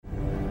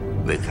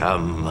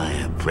Become my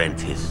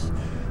apprentice.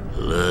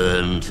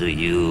 Learn to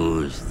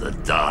use the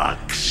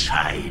dark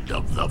side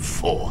of the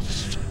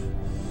Force.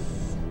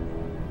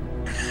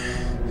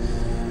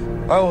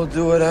 I will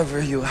do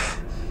whatever you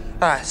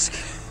ask.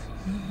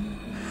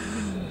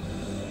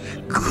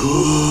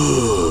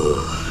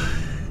 Good.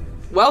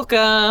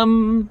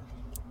 Welcome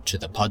to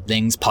the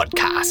Podlings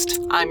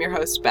podcast. I'm your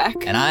host,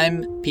 Beck. And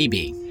I'm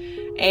PB.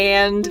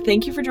 And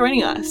thank you for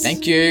joining us.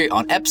 Thank you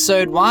on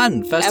episode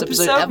 1. First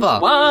episode ever.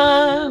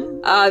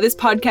 1. This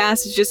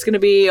podcast is just going to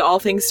be all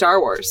things Star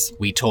Wars.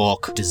 We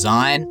talk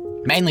design,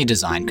 mainly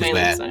design,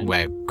 because Mainly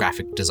we're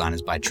graphic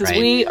designers by Because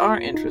trade. we are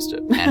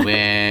interested. And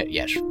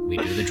we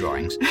do the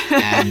drawings.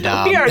 And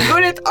we are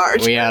good at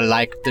art. We are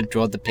like to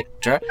draw the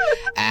picture.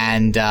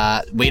 And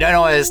we don't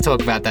always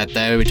talk about that,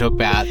 though. We talk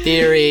about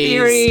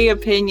theory,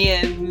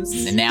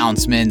 opinions,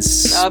 announcements,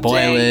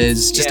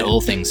 spoilers, just yeah.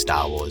 all things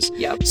Star Wars.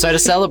 Yep. So to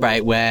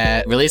celebrate,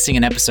 we're releasing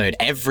an episode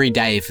every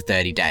day for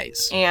 30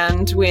 days.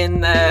 And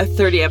when the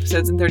 30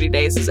 episodes in 30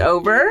 days is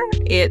over,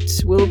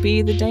 it will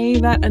be the day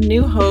that A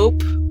New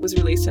Hope was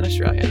released in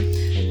Australia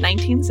in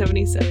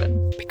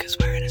 1977. Because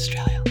we're in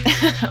Australia.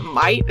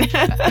 Might.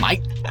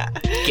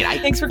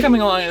 G'day. Thanks for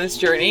coming along on this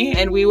journey,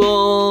 and we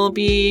will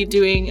be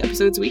doing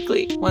episodes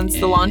weekly once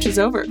the launch is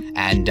over.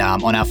 And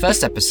on our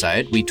first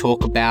episode, we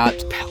talk about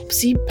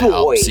Palpsy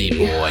Boy.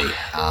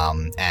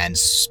 And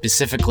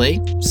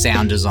specifically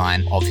sound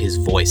design of his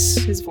voice.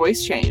 His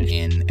voice changed.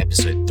 In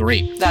episode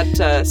 3.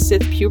 That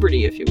Sith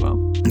puberty, if you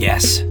will.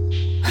 Yes.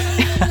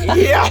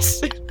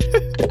 Yes!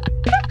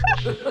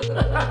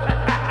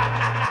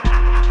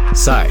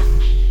 So,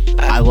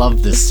 I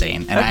love this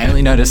scene, and I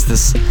only noticed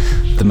this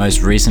the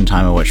most recent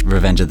time I watched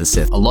Revenge of the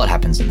Sith. A lot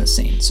happens in this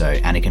scene. So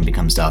Anakin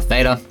becomes Darth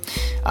Vader,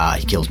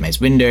 he kills Mace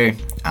Windu,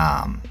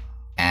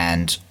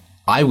 and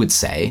I would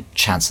say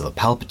Chancellor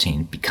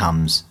Palpatine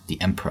becomes the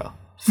Emperor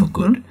for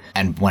good.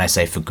 And when I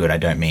say for good, I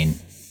don't mean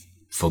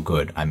for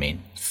good, I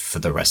mean for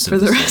the rest of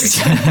the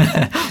series.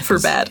 For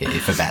bad. Yeah,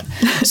 for bad.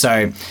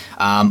 So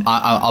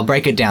I'll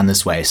break it down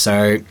this way.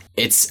 So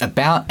it's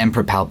about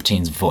Emperor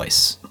Palpatine's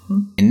voice.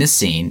 In this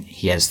scene,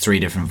 he has 3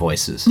 different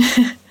voices.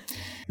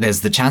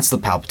 There's the Chancellor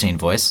Palpatine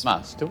voice.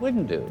 Master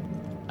Windu.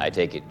 I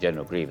take it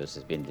General Grievous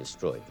has been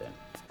destroyed then.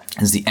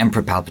 There's the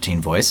Emperor Palpatine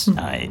voice.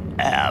 I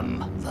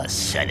am the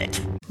Senate.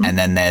 And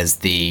then there's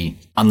the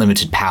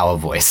unlimited power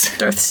voice.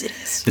 Darth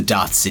Sidious. The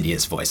Darth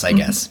Sidious voice, I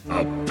guess.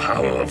 A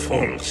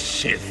powerful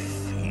Sith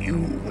you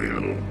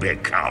will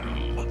become.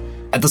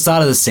 At the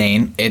start of the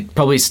scene, it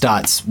probably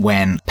starts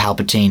when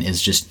Palpatine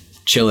is just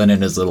chilling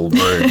in his little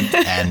room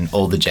and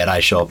all the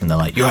Jedi show up and they're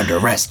like, "You're under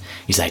arrest."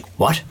 He's like,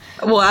 "What?"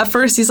 Well, at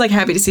first he's like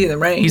happy to see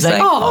them, right? He's like,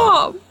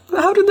 "Oh,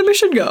 how did the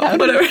mission go?"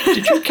 Whatever.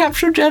 Did you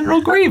capture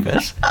General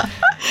Grievous?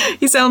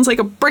 He sounds like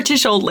a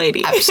British old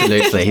lady.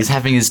 Absolutely. He's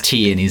having his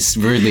tea and he's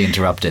rudely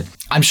interrupted.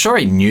 I'm sure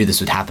he knew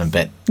this would happen,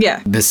 but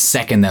Yeah. the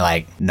second they're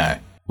like, "No,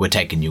 we're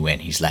taking you in,"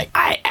 he's like,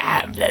 "I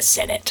am the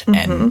Senate."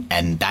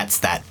 And that's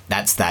that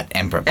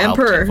Emperor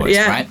Palpatine voice,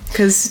 yeah, right?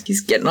 because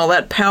he's getting all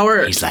that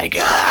power. He's like,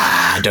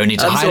 I don't need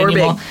to hide Absorbing.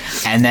 anymore.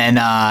 And then,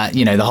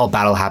 the whole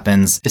battle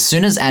happens. As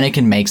soon as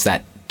Anakin makes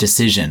that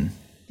decision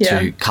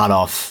to cut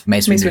off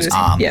Mace Windu's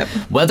arm,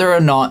 whether or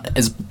not,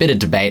 there's a bit of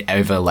debate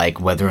over like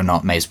whether or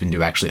not Mace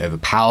Windu actually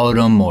overpowered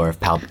him or if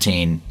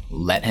Palpatine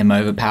let him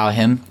overpower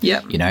him.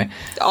 Yep. You know?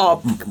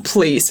 Oh,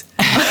 please.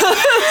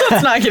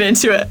 Let's not get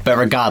into it. But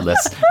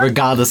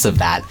regardless of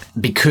that,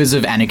 because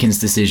of Anakin's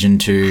decision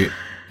to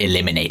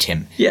eliminate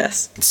him,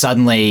 Yes.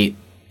 suddenly,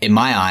 in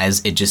my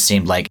eyes, it just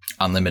seemed like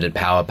unlimited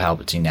power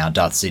Palpatine now,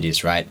 Darth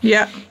Sidious, right?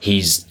 Yeah.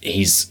 He's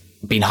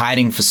been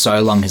hiding for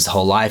so long, his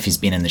whole life. He's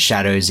been in the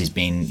shadows. He's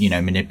been,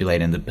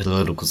 manipulating the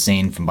political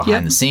scene from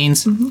behind the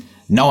scenes.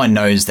 No one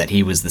knows that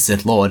he was the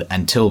Sith Lord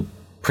until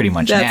pretty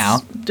much now.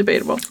 That's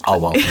debatable. Oh,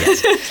 well,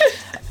 yes.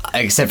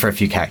 Except for a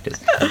few characters.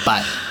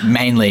 But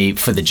mainly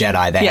for the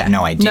Jedi, they have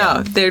no idea.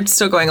 No, they're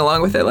still going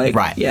along with it. Like,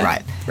 Right.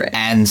 Right.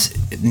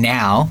 And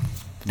now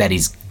that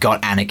he's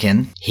got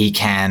Anakin, he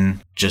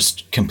can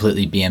just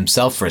completely be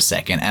himself for a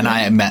second. And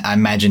I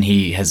imagine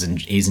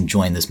he's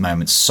enjoying this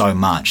moment so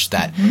much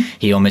that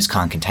he almost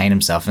can't contain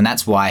himself. And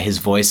that's why his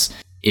voice,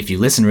 if you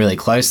listen really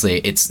closely,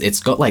 it's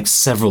got like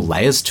several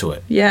layers to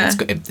it. Yeah.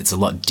 It's a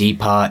lot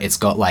deeper. It's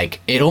got like,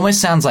 it almost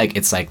sounds like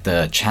it's like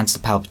the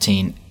Chancellor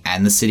Palpatine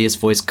and the Sidious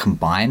voice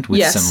combined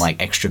with some like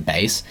extra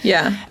bass.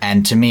 Yeah.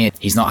 And to me,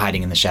 he's not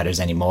hiding in the shadows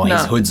anymore. No.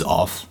 His hood's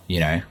off,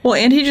 Well,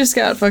 and he just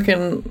got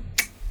fucking...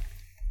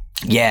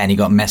 Yeah, and he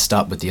got messed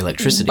up with the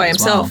electricity by as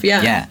himself,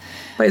 well. yeah.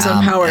 By his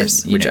own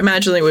powers, which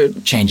imaginally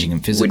would... Changing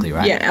him physically,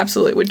 right? Yeah,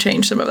 absolutely. Would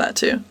change some of that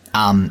too.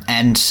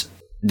 And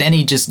then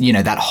he just,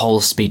 that whole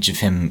speech of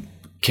him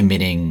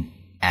committing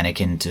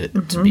Anakin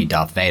to be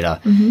Darth Vader,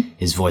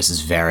 his voice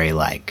is very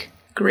like...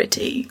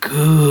 Gritty.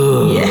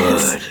 Good.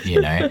 Yes.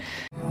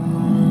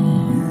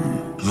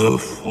 The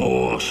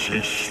Force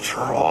is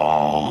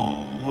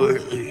strong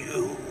with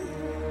you.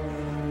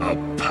 A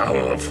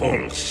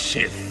powerful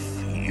Sith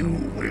you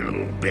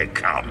will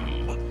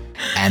become.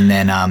 And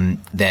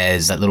then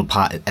there's that little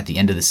part at the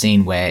end of the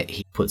scene where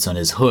puts on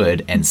his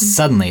hood, and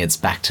suddenly it's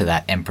back to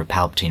that Emperor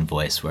Palpatine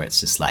voice where it's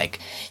just like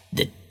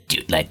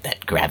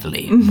that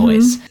gravelly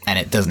voice, and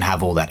it doesn't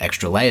have all that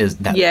extra layers,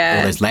 all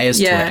those layers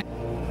to it.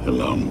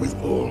 Along with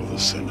all the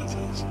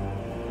senators.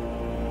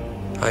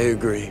 I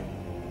agree.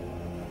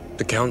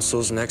 The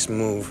Council's next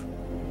move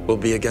will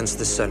be against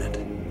the Senate.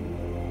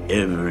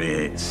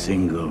 Every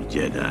single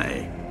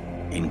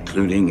Jedi,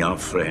 including your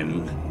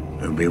friend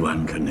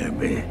Obi-Wan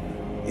Kenobi,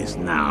 is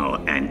now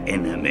an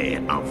enemy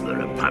of the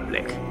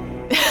Republic.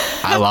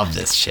 I love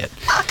this shit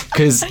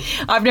because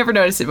I've never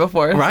noticed it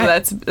before,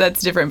 right? So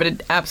that's different, but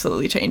it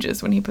absolutely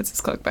changes when he puts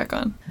his cloak back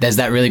on. There's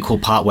that really cool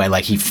part where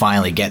like he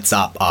finally gets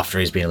up after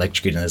he's been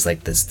electrocuted, and there's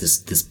like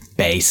this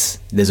bass.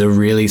 There's a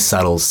really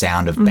subtle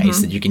sound of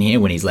bass that you can hear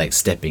when he's like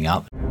stepping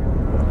up.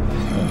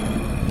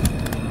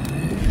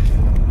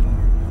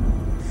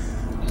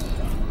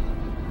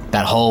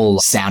 That whole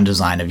sound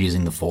design of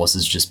using the Force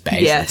is just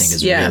bass. I think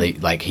is really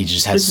like he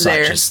just has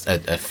such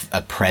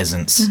a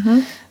presence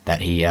that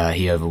he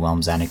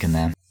overwhelms Anakin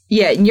there.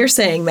 Yeah, and you're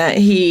saying that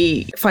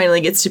he finally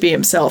gets to be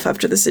himself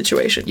after the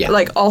situation. Yeah.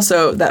 Like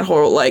also that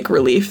whole like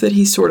relief that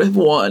he sort of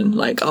won.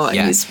 Like,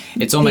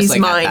 it's almost he's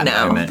like mine at that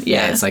now. moment.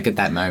 Yeah, it's like at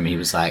that moment he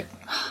was like,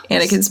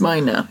 Anakin's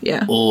mine now.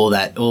 Yeah. All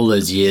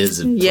those years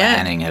of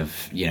planning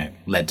have,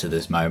 led to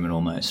this moment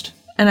almost.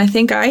 And I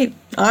think I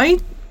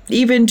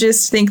even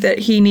just think that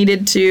he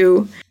needed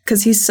to,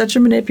 because he's such a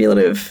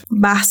manipulative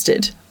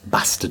bastard.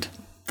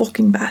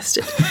 Fucking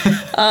bastard.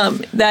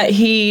 That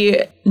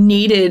he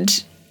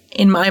needed,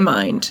 in my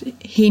mind,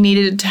 he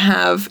needed to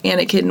have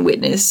Anakin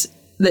witness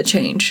the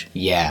change.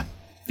 Yeah.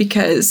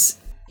 Because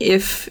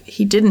if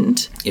he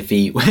didn't,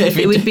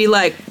 it would be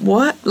like,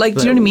 what? Like,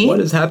 do you know what I mean? What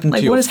has happened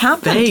to your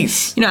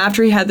face?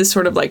 After he had this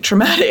sort of like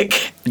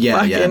traumatic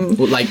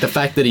Well, like the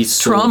fact that he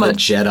saw the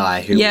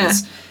Jedi who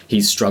he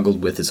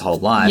struggled with his whole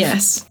life.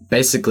 Yes.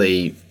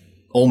 Basically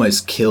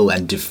almost kill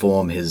and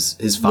deform his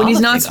father. When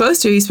he's not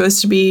supposed to. He's supposed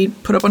to be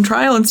put up on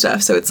trial and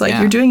stuff. So it's like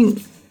you're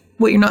doing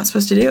what you're not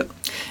supposed to do.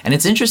 And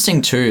it's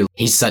interesting too.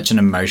 He's such an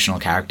emotional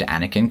character,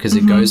 Anakin, because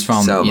it goes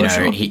from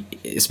he,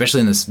 especially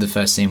in the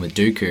first scene with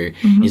Dooku,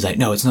 he's like,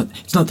 no, it's not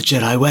the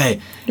Jedi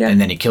way, and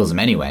then he kills him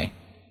anyway.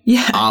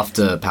 Yeah.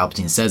 After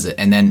Palpatine says it,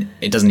 and then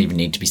it doesn't even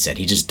need to be said.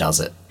 He just does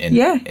it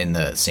in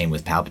the scene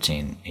with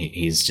Palpatine.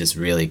 He's just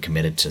really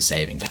committed to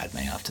saving Padme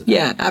after that.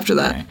 Yeah, after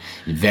that.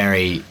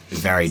 Very,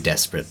 very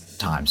desperate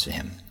times for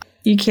him.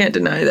 You can't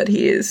deny that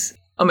he is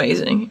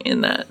amazing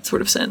in that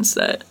sort of sense,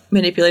 that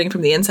manipulating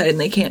from the inside and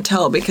they can't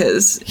tell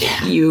because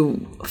you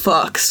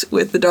fucks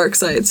with the dark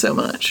side so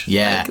much.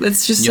 Yeah. Like,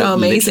 that's just you're so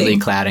amazing. Literally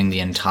clouding the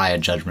entire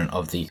judgment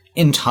of the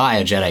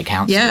entire Jedi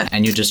Council. Yeah.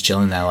 And you're just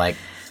chilling there like,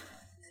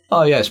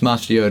 oh yes,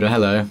 Master Yoda,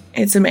 hello.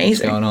 It's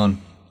amazing. What's going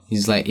on?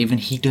 He's like, even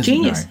he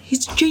doesn't know.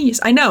 He's a genius.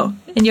 I know.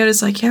 And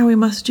Yoda's like, yeah, we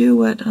must do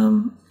what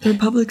the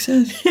Republic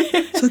says.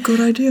 It's a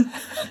good idea.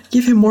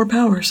 Give him more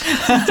powers.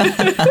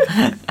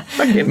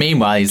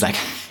 Meanwhile, he's like...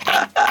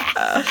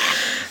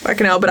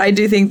 Fucking hell. But I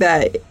do think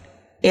that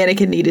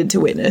Anakin needed to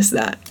witness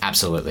that.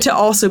 Absolutely. To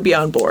also be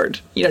on board.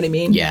 You know what I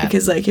mean? Yeah.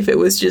 Because like if it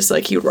was just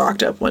like he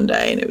rocked up one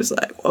day and it was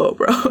like, whoa,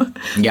 bro.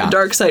 Yeah. The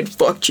dark side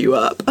fucked you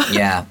up.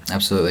 Yeah,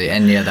 absolutely.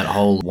 And that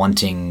whole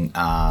wanting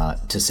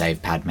to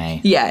save Padme.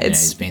 Yeah,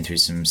 he's been through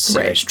some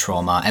serious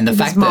trauma. And the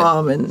fact his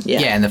mom and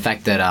and the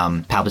fact that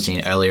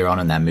Palpatine earlier on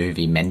in that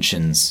movie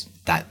mentions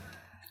that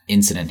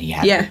incident he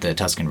had with the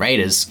Tusken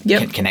Raiders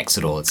connects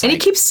it all. It's and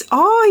like, he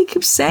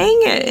keeps saying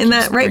it in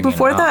that right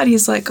before that.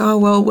 He's like, oh,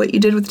 well, what you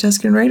did with the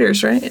Tusken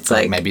Raiders, right? It's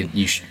like maybe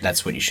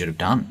that's what you should have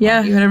done.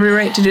 Yeah, you had every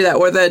right to do that.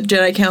 Or the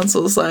Jedi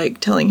Council's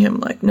like telling him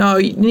like, no,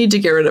 you need to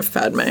get rid of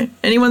Padme.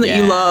 Anyone that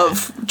you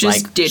love,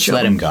 just ditch him.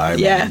 Let him go.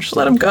 Yeah, just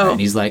let him go.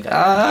 And he's like,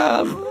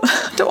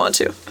 don't want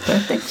to.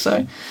 Don't think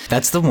so.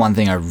 That's the one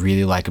thing I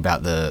really like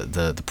about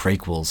the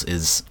prequels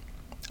is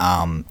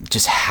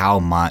just how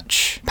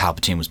much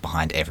Palpatine was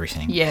behind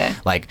everything. Yeah.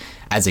 Like,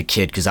 as a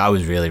kid, because I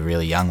was really,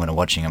 really young when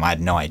watching him, I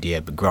had no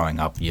idea. But growing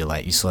up,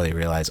 you slowly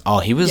realize,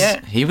 he was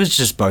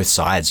just both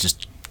sides,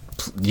 just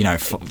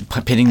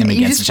pitting them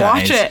against each other.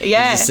 You just watch it,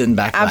 yeah. Just sitting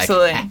back,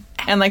 absolutely.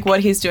 And like what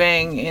he's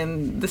doing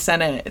in the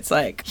Senate, it's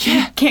like,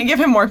 can't give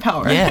him more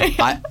power.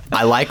 Yeah,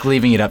 I like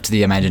leaving it up to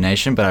the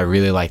imagination, but I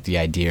really like the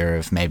idea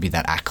of maybe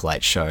that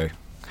Acolyte show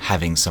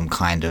having some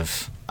kind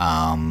of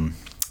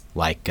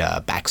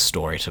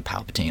backstory to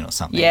Palpatine or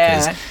something.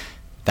 Yeah.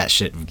 That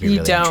shit would be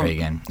really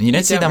intriguing. And you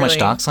don't see that much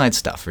dark side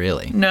stuff,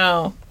 really.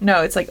 No,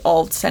 it's like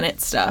all Senate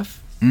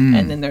stuff.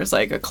 And then there's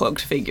like a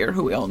cloaked figure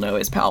who we all know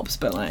is Palps,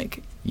 but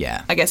like...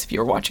 Yeah. I guess if you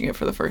were watching it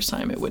for the first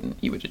time,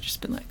 you would have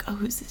just been like, oh,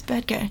 who's this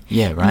bad guy?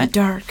 Yeah, right? In the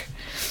dark.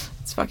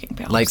 It's fucking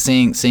Palps. Like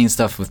seeing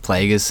stuff with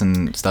Plagueis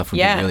and stuff would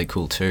be really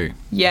cool too.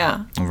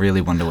 Yeah. I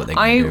really wonder what they're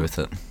going to do with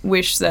it.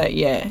 Wish that,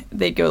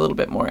 they'd go a little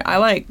bit more. I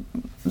like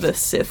the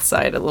Sith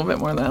side a little bit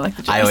more than I like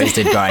the Jedi. I always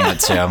did growing up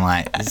too. I'm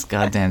like, this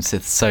goddamn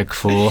Sith is so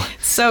cool.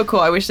 So cool.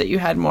 I wish that you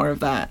had more of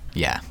that.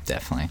 Yeah,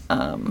 definitely.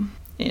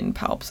 In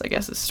Palps, I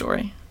guess, his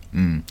story.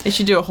 They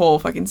should do a whole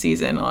fucking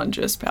season on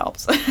just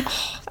Palps.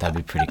 That'd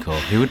be pretty cool.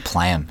 Who would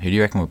play him? Who do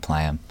you reckon would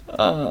play him?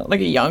 Like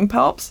a young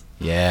Palps?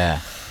 Yeah.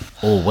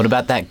 Oh, what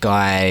about that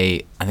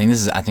guy? I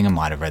think I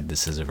might have read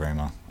this as a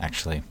rumor,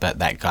 actually. But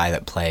that guy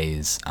that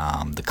plays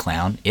the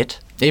clown,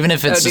 even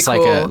if it's just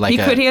cool. like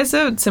he has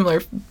a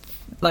similar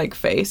like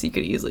face. He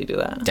could easily do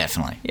that.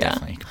 Definitely. Yeah.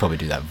 Definitely. You could probably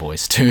do that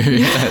voice too.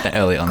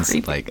 Early on,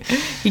 like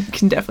he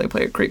can definitely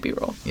play a creepy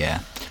role. Yeah.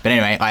 But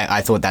anyway,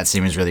 I thought that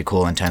scene was really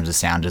cool in terms of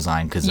sound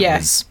design because it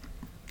was.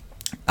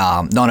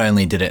 Not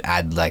only did it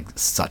add like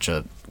such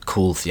a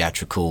cool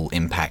theatrical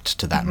impact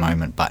to that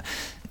moment, but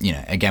you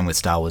know, again with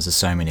Star Wars, there's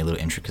so many little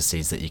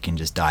intricacies that you can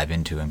just dive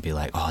into and be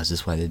like, oh, is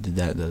this why they did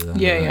that?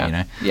 Yeah. You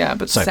know? Yeah,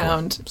 but So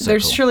sound. cool. So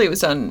cool. Surely it was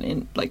done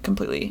in like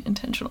completely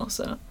intentional.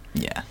 So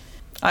Yeah.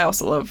 I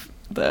also love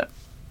the.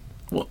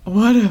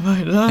 What have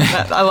I done?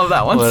 I love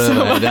that one What so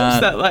have I much.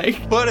 done? That like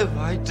What have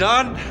I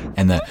done?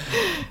 And the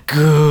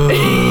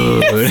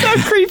good. so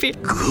creepy.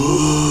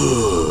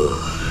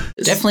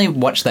 Definitely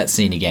watch that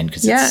scene again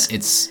because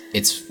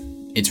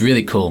it's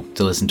really cool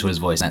to listen to his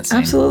voice in that scene.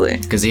 Absolutely.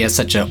 Because he has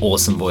such an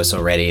awesome voice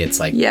already. It's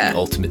like Yeah. the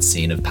ultimate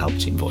scene of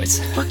Palpatine voice.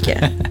 Fuck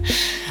yeah.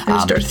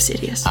 There's Darth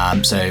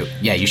Sidious. So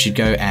yeah, you should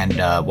go and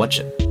watch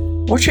it.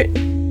 Watch it.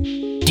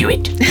 Do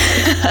it.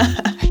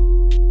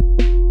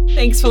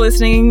 Thanks for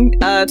listening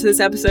to this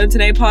episode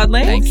today,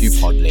 Podlings. Thank you,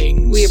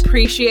 Podlings. We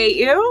appreciate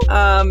you.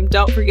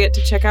 Don't forget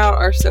to check out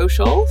our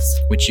socials.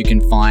 Which you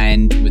can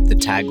find with the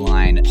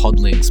tagline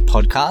Podlings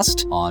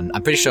Podcast on,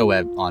 I'm pretty sure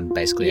we're on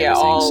basically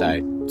everything. all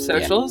So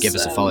socials. give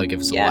us a follow,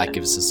 give us a like,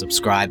 give us a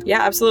subscribe.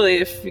 Yeah, absolutely.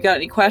 If you got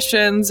any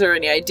questions or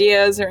any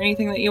ideas or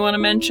anything that you want to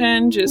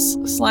mention,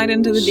 just slide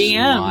into the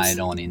DMs. Slide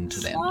on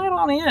into them. Slide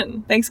on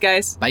in. Thanks,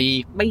 guys.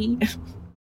 Bye. Bye.